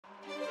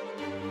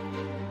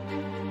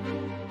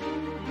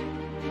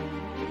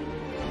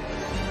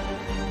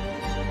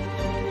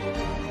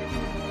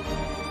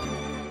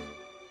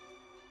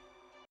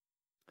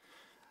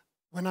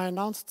When I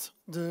announced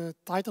the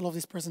title of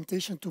this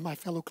presentation to my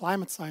fellow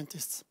climate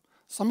scientists,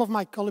 some of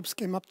my colleagues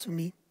came up to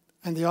me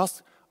and they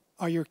asked,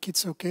 "Are your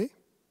kids okay?"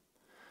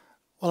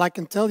 Well, I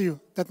can tell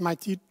you that my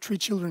three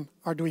children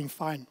are doing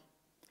fine.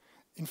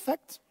 In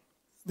fact,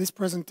 this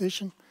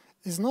presentation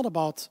is not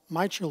about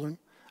my children,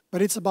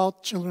 but it's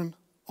about children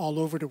all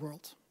over the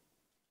world.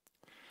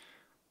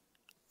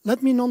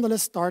 Let me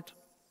nonetheless start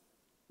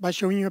by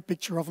showing you a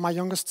picture of my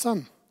youngest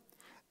son.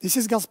 This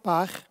is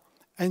Gaspar,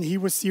 and he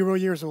was 0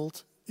 years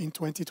old in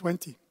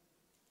 2020.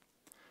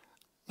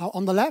 Now,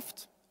 on the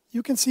left,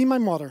 you can see my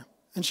mother,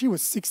 and she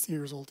was 60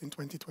 years old in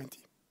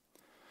 2020.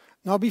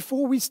 Now,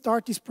 before we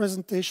start this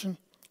presentation,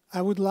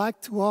 I would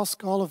like to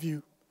ask all of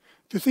you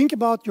to think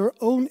about your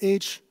own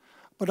age,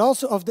 but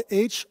also of the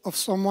age of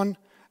someone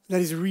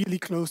that is really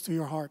close to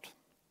your heart.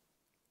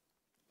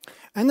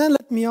 And then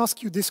let me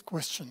ask you this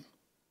question.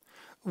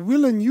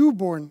 Will a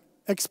newborn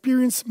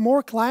experience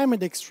more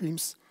climate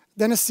extremes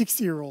than a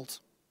 60-year-old?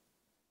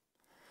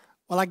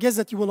 Well, I guess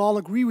that you will all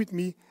agree with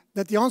me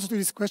that the answer to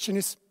this question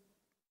is,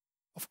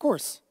 of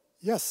course,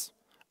 yes.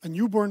 A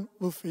newborn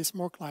will face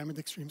more climate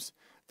extremes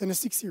than a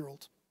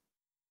 60-year-old.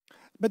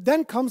 But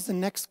then comes the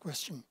next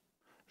question.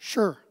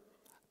 Sure,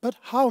 but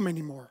how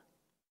many more?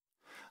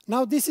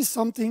 Now, this is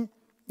something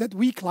that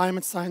we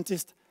climate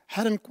scientists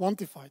hadn't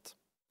quantified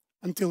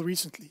until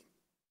recently.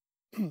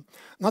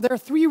 Now, there are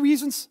three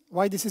reasons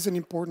why this is an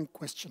important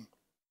question.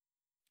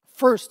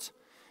 First,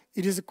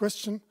 it is a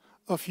question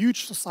of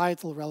huge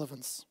societal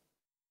relevance.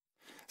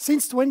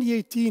 Since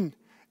 2018,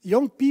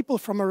 young people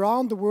from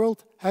around the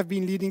world have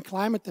been leading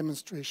climate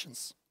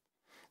demonstrations.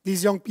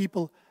 These young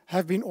people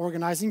have been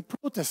organizing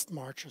protest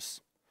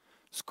marches,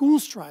 school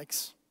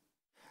strikes,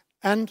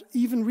 and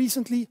even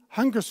recently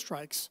hunger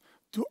strikes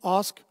to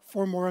ask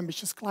for more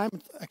ambitious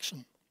climate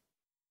action.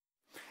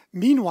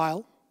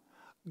 Meanwhile,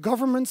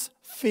 governments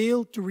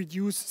fail to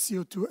reduce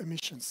CO2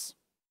 emissions.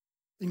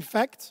 In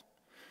fact,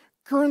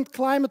 current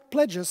climate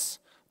pledges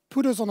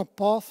put us on a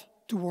path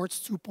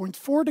towards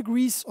 2.4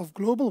 degrees of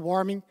global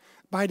warming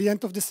by the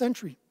end of the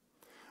century,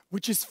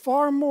 which is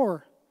far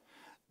more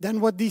than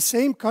what these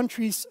same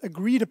countries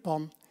agreed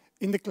upon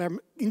in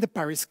the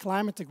Paris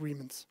Climate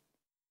Agreement.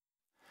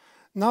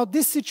 Now,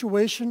 this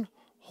situation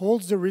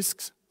holds the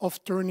risks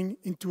of turning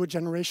into a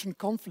generation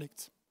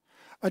conflict.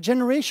 A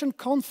generation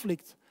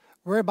conflict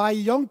whereby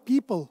young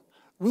people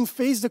will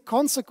face the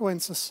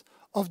consequences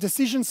of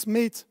decisions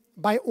made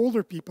by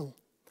older people,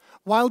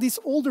 while these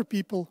older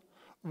people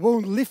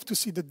won't live to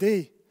see the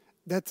day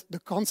that the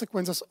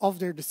consequences of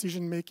their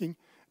decision-making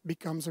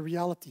becomes a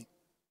reality.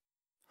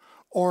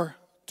 Or,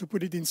 to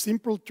put it in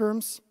simple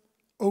terms,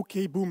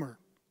 okay, boomer.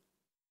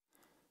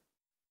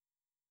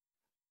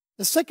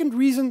 The second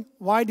reason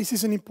why this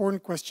is an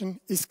important question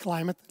is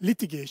climate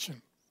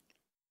litigation.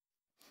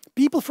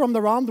 People from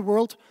around the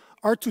world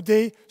are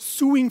today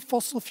suing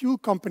fossil fuel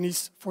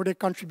companies for their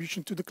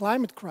contribution to the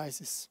climate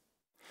crisis,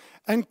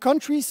 and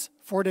countries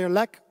for their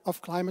lack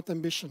of climate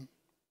ambition.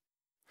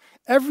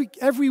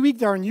 Every week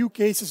there are new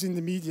cases in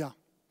the media.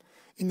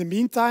 In the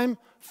meantime,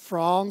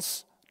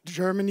 France,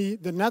 Germany,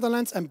 the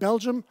Netherlands, and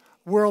Belgium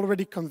were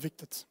already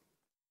convicted.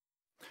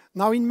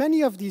 Now, in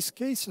many of these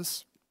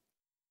cases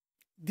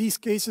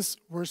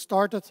were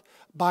started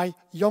by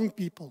young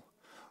people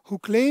who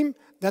claim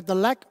that the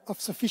lack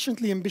of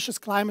sufficiently ambitious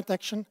climate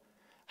action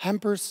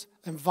hampers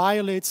and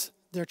violates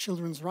their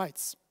children's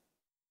rights.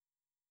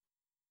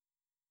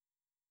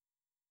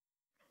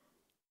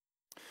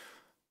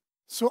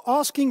 So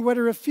asking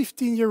whether a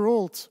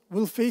 15-year-old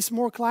will face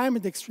more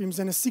climate extremes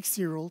than a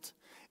 60-year-old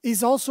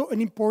is also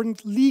an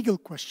important legal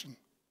question.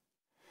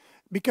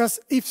 Because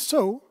if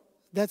so,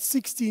 that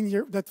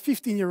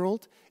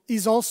 15-year-old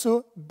is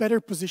also better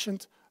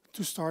positioned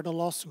to start a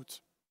lawsuit.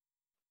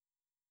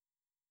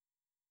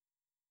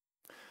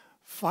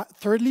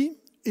 Thirdly,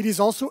 it is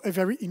also a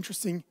very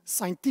interesting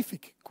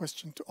scientific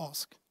question to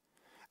ask.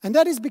 And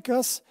that is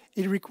because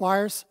it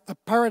requires a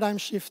paradigm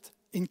shift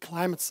in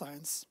climate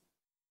science.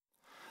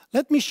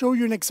 Let me show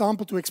you an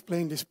example to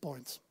explain this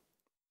point.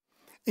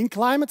 In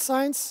climate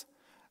science,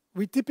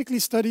 we typically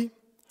study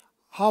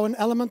how an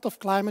element of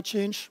climate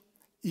change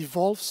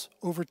evolves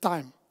over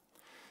time.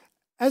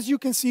 As you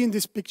can see in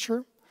this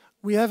picture,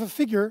 we have a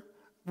figure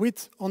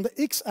with, on the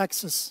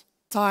x-axis,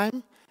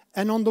 time,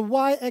 and on the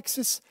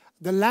y-axis,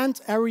 the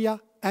land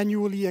area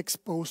annually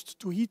exposed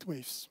to heat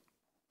waves.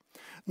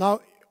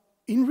 Now,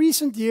 in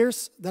recent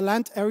years, the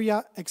land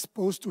area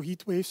exposed to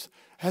heat waves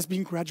has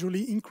been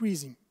gradually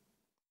increasing.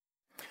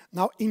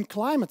 Now, in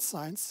climate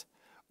science,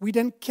 we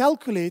then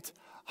calculate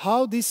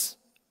how this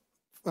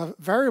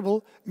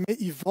variable may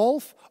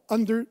evolve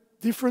under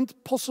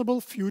different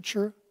possible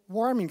future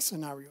warming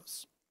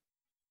scenarios.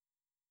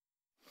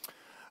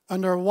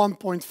 Under a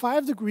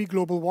 1.5 degree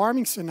global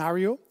warming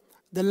scenario,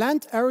 the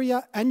land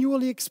area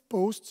annually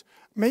exposed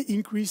may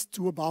increase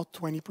to about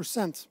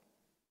 20%.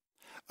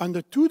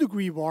 Under 2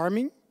 degree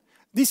warming,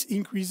 this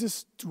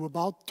increases to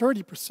about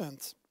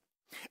 30%.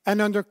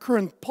 And under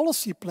current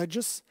policy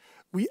pledges,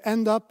 we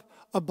end up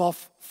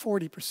above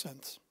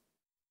 40%.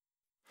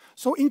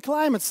 So in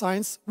climate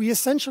science, we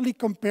essentially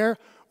compare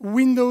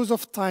windows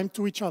of time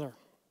to each other.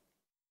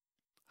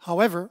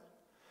 However,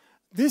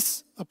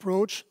 this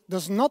approach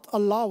does not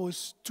allow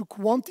us to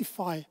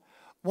quantify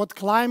what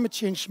climate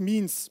change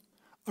means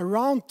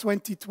around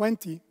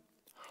 2020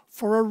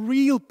 for a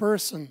real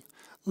person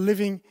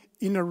living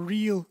in a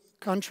real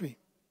country.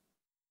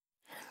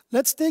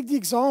 Let's take the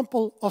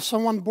example of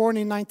someone born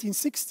in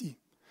 1960.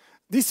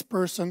 This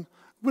person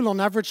will on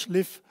average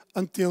live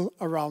until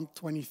around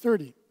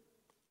 2030.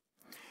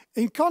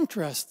 In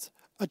contrast,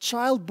 a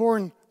child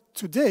born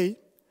today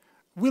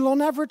will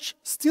on average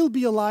still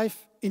be alive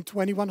in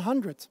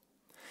 2100.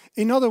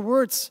 In other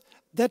words,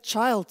 that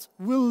child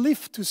will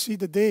live to see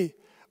the day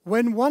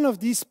when one of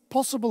these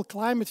possible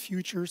climate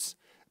futures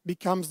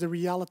becomes the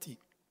reality.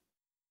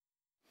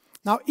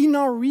 Now, in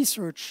our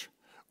research,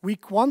 we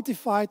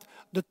quantified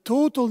the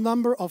total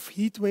number of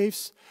heat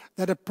waves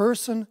that a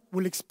person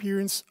will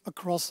experience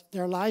across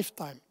their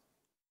lifetime.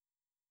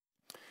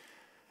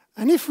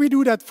 And if we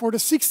do that for the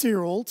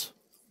 60-year-old,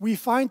 we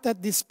find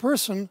that this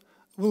person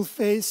will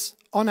face,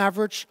 on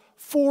average,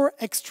 4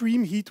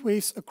 extreme heat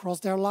waves across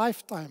their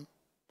lifetime.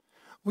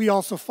 We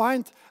also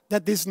find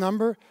that this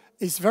number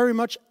is very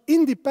much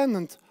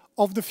independent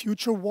of the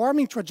future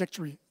warming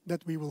trajectory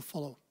that we will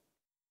follow.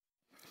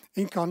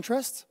 In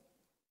contrast,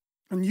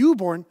 a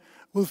newborn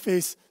will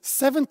face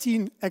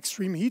 17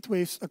 extreme heat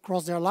waves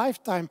across their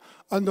lifetime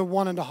under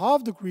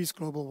 1.5 degrees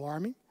global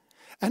warming,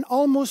 and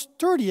almost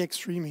 30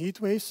 extreme heat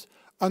waves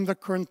under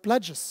current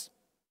pledges.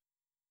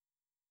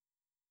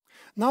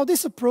 Now,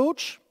 this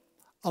approach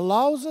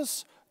allows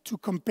us to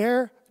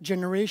compare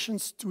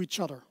generations to each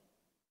other.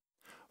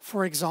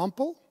 For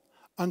example,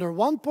 under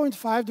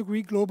 1.5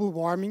 degree global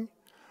warming,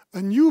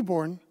 a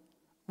newborn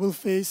will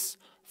face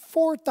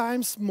 4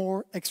 times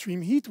more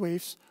extreme heat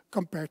waves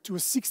compared to a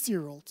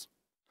 60-year-old.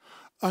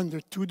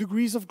 Under 2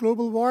 degrees of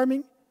global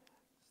warming,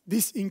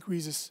 this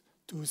increases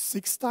to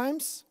 6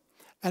 times,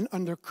 and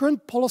under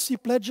current policy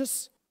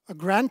pledges, a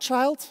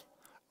grandchild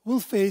will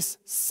face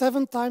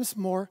 7 times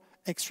more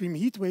extreme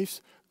heat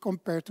waves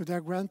compared to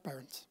their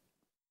grandparent.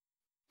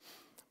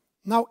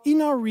 Now,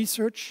 in our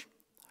research,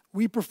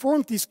 we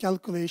performed these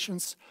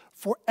calculations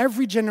for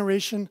every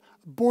generation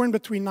born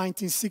between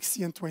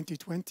 1960 and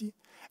 2020,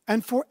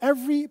 and for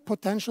every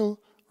potential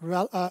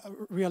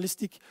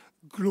realistic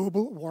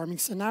global warming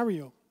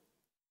scenario.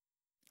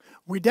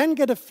 We then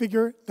get a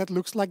figure that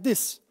looks like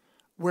this,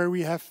 where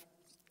we have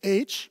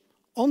age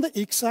on the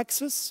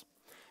x-axis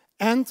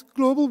and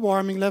global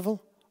warming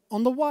level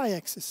on the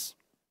y-axis.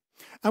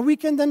 And we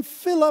can then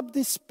fill up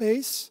this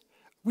space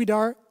with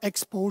our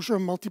exposure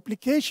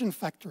multiplication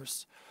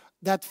factors,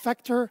 that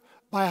factor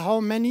by how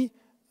many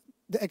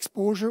the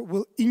exposure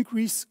will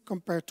increase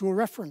compared to a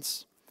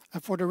reference.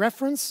 And for the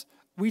reference,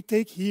 we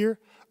take here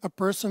a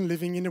person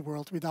living in a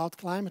world without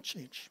climate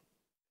change.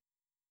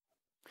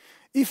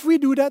 If we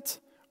do that,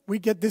 we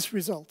get this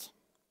result.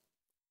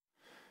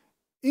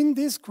 In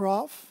this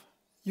graph,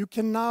 you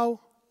can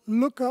now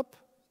look up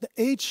the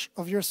age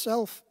of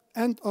yourself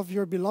and of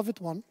your beloved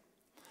one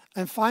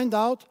and find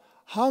out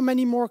how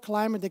many more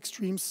climate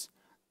extremes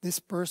this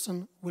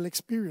person will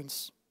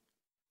experience.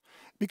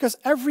 Because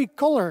every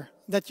color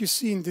that you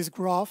see in this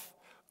graph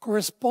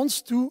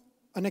corresponds to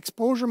an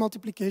exposure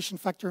multiplication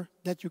factor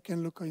that you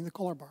can look in the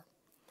color bar.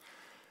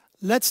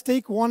 Let's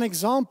take one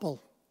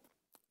example.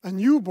 A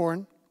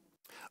newborn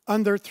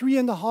under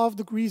 3.5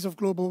 degrees of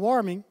global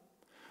warming,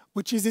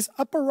 which is this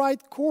upper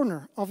right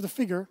corner of the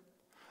figure,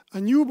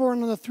 a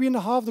newborn under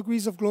 3.5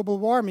 degrees of global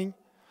warming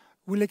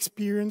will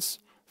experience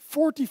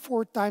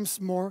 44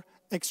 times more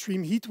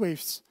extreme heat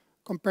waves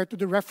compared to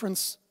the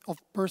reference of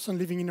a person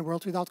living in a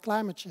world without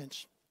climate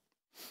change.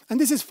 And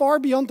this is far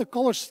beyond the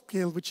color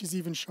scale, which is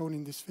even shown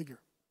in this figure.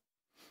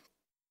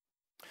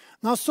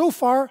 Now, so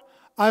far,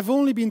 I've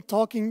only been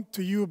talking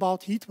to you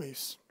about heat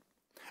waves.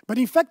 But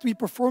in fact, we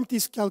performed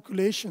these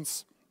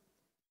calculations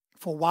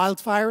for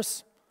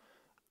wildfires,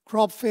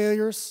 crop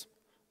failures,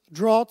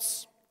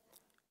 droughts,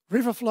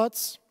 river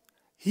floods,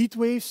 heat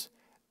waves,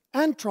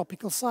 and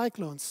tropical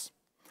cyclones.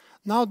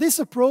 Now, this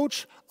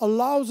approach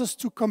allows us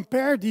to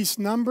compare these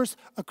numbers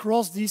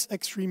across these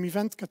extreme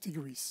event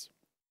categories.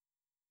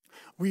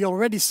 We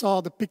already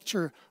saw the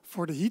picture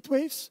for the heat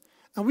waves,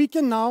 and we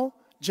can now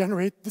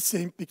generate the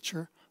same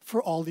picture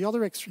for all the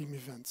other extreme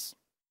events.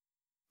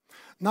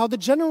 Now, the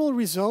general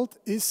result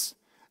is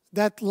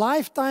that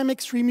lifetime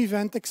extreme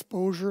event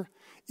exposure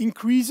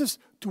increases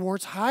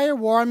towards higher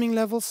warming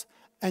levels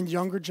and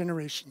younger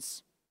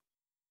generations.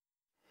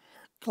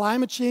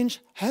 Climate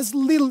change has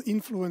little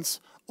influence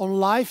on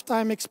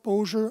lifetime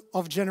exposure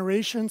of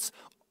generations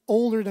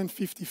older than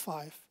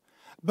 55,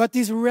 but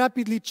this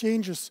rapidly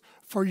changes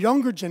for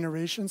younger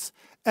generations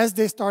as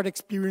they start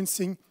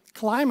experiencing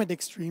climate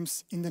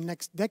extremes in the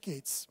next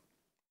decades.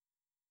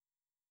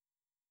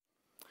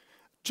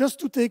 Just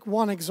to take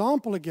one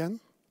example again,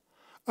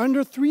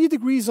 under 3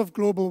 degrees of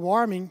global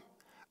warming,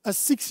 a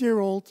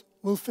 6-year-old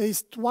will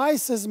face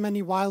twice as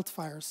many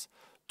wildfires,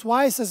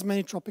 twice as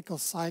many tropical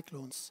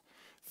cyclones,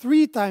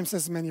 3 times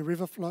as many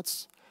river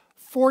floods,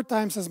 4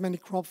 times as many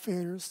crop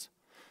failures,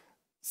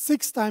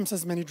 6 times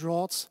as many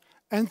droughts,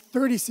 and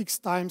 36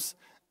 times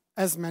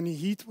as many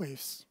heat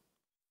waves.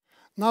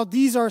 Now,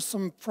 these are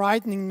some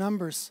frightening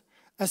numbers,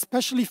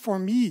 especially for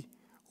me,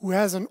 who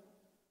has an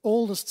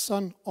oldest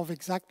son of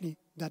exactly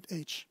that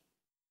age.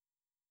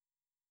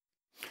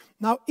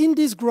 Now, in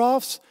these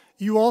graphs,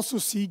 you also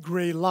see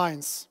gray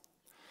lines.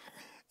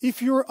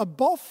 If you're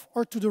above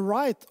or to the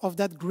right of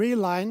that gray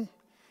line,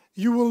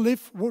 you will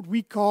live what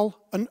we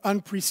call an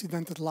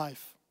unprecedented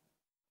life.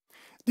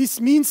 This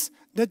means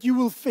that you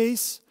will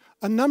face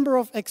a number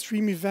of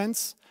extreme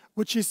events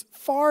which is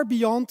far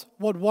beyond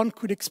what one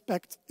could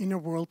expect in a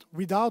world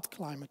without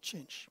climate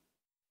change.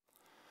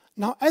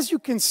 Now, as you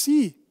can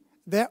see,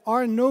 there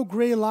are no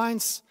gray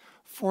lines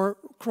for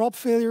crop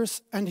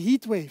failures and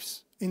heat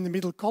waves in the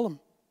middle column.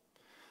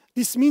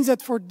 This means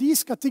that for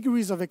these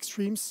categories of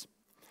extremes,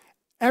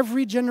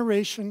 every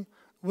generation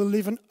will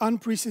live an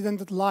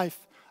unprecedented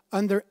life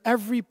under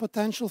every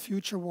potential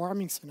future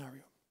warming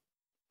scenario.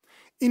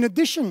 In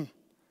addition,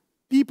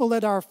 people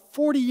that are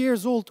 40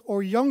 years old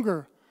or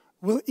younger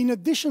will in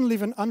addition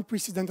live an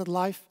unprecedented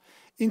life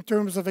in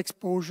terms of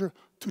exposure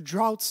to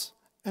droughts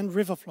and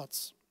river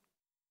floods.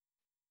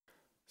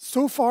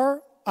 So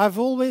far, I've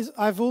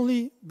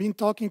only been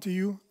talking to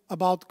you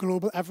about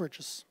global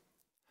averages.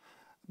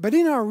 But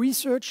in our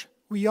research,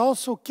 we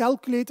also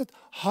calculated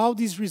how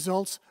these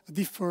results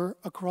differ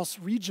across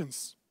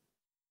regions.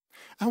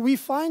 And we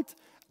find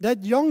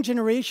that young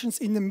generations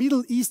in the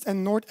Middle East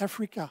and North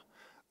Africa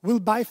will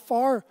by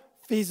far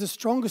face the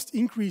strongest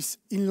increase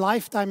in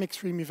lifetime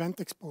extreme event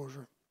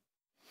exposure.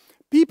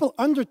 People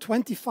under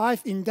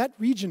 25 in that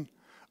region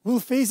will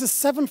face a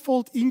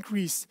 7-fold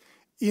increase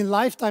in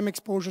lifetime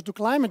exposure to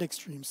climate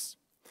extremes.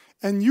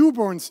 And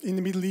newborns in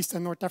the Middle East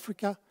and North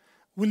Africa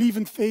will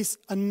even face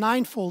a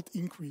 9-fold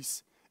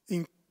increase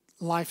in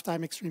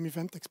lifetime extreme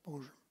event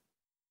exposure.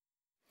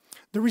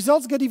 The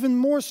results get even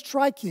more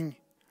striking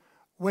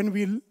when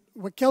we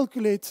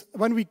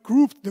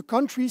group the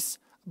countries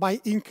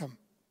by income.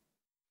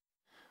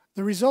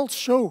 The results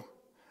show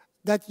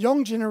that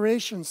young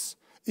generations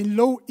in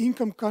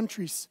low-income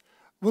countries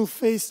will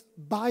face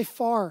by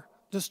far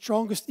the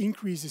strongest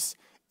increases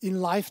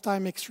in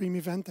lifetime extreme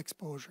event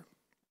exposure.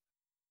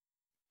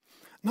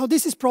 Now,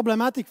 this is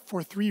problematic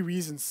for 3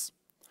 reasons.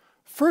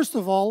 First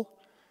of all,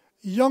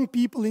 young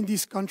people in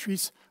these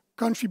countries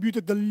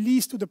contributed the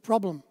least to the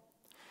problem,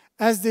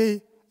 as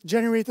they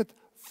generated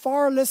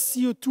far less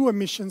CO2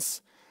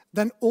 emissions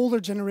than older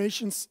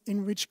generations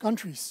in rich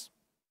countries.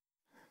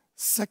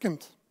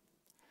 Second,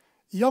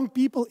 young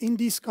people in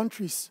these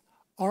countries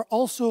are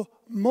also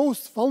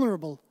most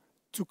vulnerable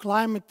to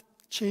climate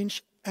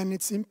change and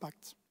its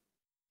impact.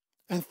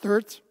 And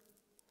third,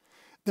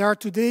 there are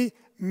today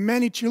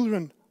many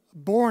children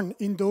born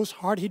in those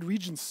hard-hit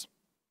regions.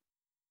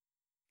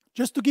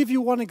 Just to give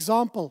you one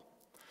example,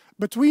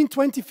 between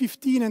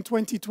 2015 and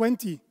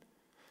 2020,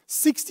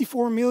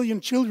 64 million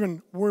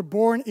children were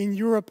born in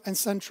Europe and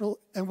Central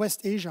and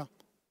West Asia,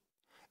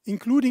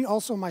 including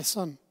also my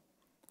son.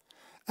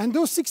 And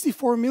those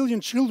 64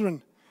 million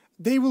children,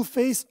 they will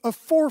face a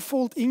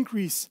 4-fold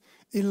increase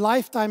in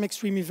lifetime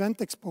extreme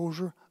event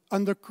exposure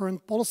under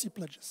current policy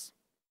pledges.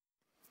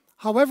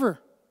 However,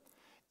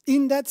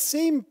 in that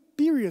same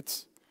period,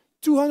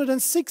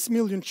 206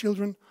 million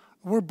children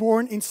were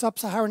born in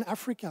sub-Saharan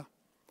Africa.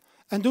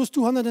 And those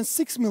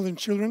 206 million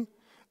children,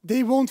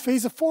 they won't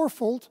face a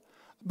 4-fold,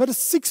 but a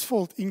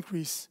 6-fold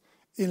increase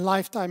in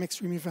lifetime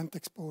extreme event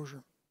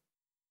exposure.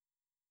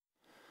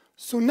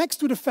 So next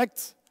to the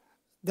fact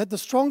that the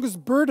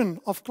strongest burden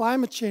of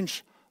climate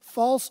change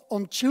falls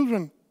on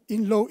children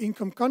in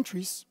low-income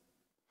countries,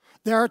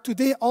 there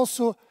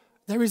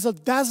is a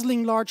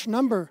dazzling large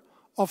number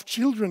of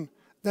children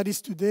that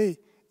is today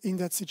in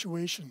that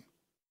situation.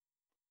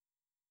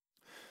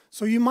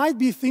 So you might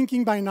be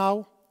thinking by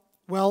now,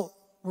 well,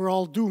 we're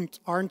all doomed,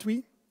 aren't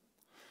we?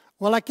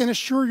 Well, I can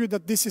assure you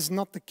that this is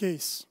not the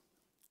case.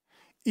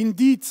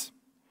 Indeed,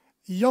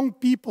 young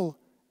people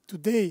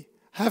today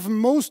have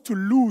most to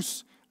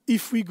lose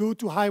if we go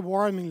to high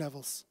warming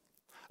levels.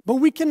 But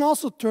we can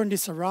also turn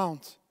this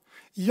around.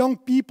 Young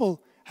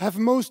people have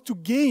most to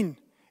gain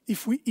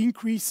if we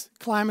increase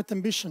climate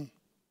ambition.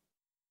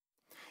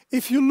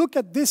 If you look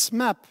at this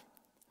map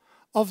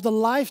of the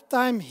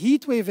lifetime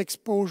heat wave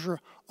exposure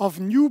of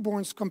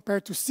newborns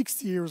compared to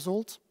 60 years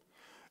old,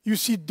 you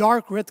see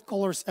dark red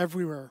colors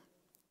everywhere.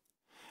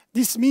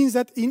 This means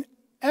that in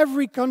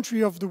every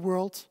country of the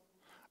world,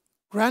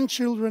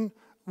 grandchildren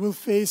will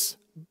face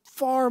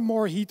far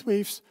more heat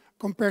waves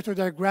compared to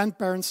their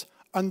grandparents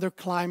under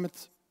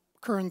current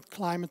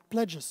climate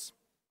pledges.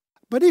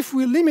 But if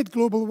we limit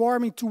global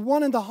warming to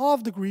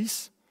 1.5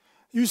 degrees,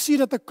 you see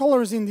that the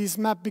colors in this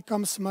map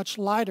becomes much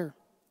lighter.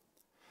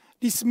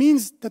 This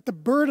means that the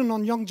burden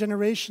on young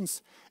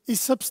generations is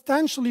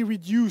substantially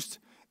reduced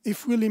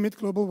if we limit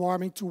global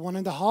warming to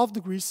 1.5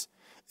 degrees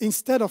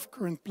instead of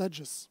current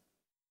pledges.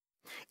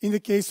 In the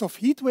case of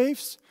heat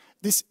waves,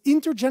 this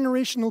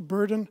intergenerational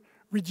burden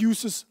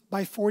reduces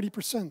by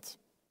 40%.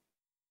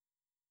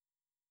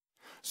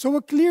 So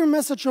a clear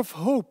message of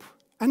hope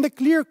and a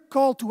clear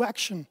call to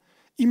action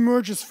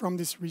emerges from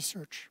this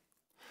research.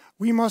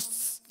 We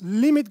must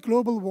limit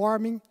global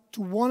warming to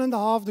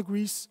 1.5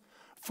 degrees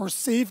for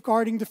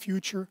safeguarding the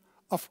future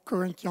of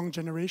current young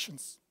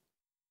generations.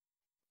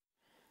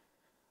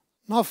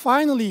 Now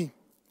finally,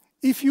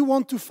 if you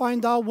want to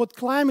find out what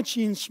climate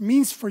change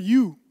means for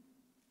you,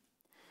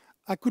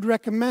 I could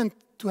recommend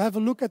to have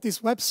a look at this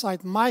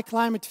website,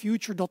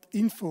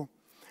 myclimatefuture.info,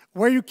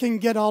 where you can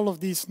get all of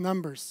these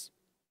numbers.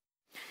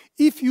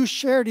 If you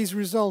share these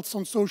results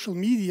on social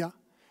media,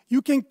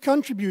 you can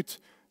contribute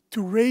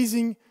to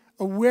raising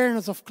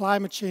awareness of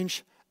climate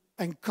change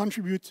and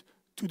contribute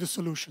to the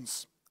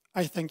solutions.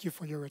 I thank you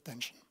for your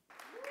attention.